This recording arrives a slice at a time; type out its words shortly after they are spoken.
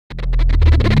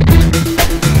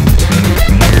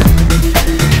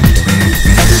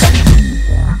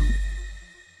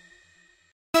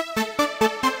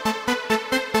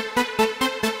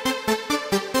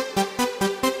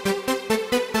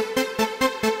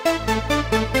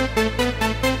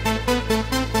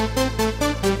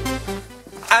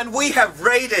We have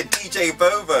raided DJ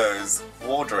BoBo's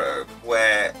wardrobe,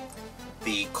 where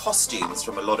the costumes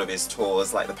from a lot of his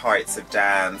tours, like the Pirates of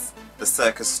Dance, the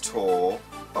Circus tour.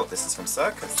 Oh, this is from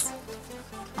Circus.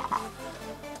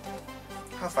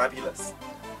 How fabulous.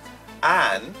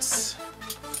 And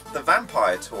the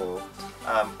Vampire tour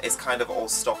is kind of all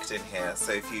stocked in here.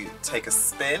 So if you take a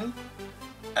spin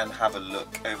and have a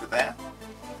look over there,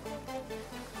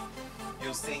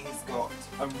 you'll see he's got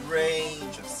a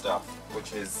range of stuff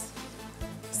which is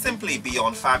simply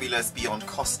beyond fabulous, beyond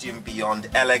costume, beyond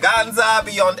eleganza,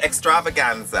 beyond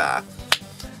extravaganza.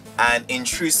 And in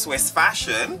true Swiss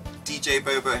fashion, DJ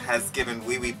BoBo has given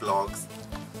wiwibloggs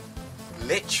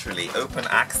literally open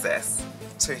access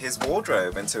to his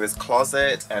wardrobe and to his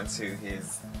closet and to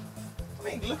his... I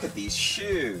mean, look at these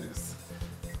shoes.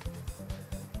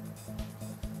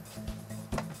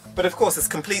 But of course, it's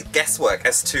complete guesswork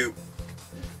as to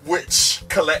which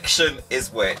collection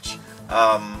is which.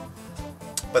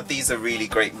 But these are really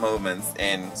great moments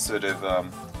in sort of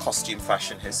costume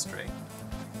fashion history.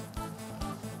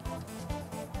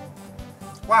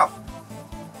 Wow.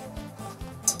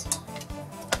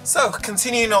 So,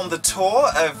 continuing on the tour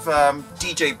of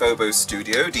DJ BoBo's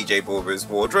studio, DJ BoBo's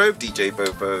wardrobe, DJ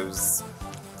BoBo's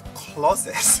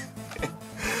closet.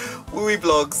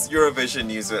 wiwibloggs Eurovision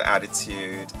News with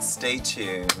Attitude. Stay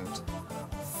tuned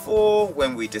for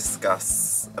when we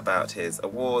discuss about his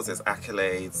awards, his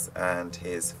accolades, and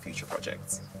his future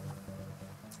projects.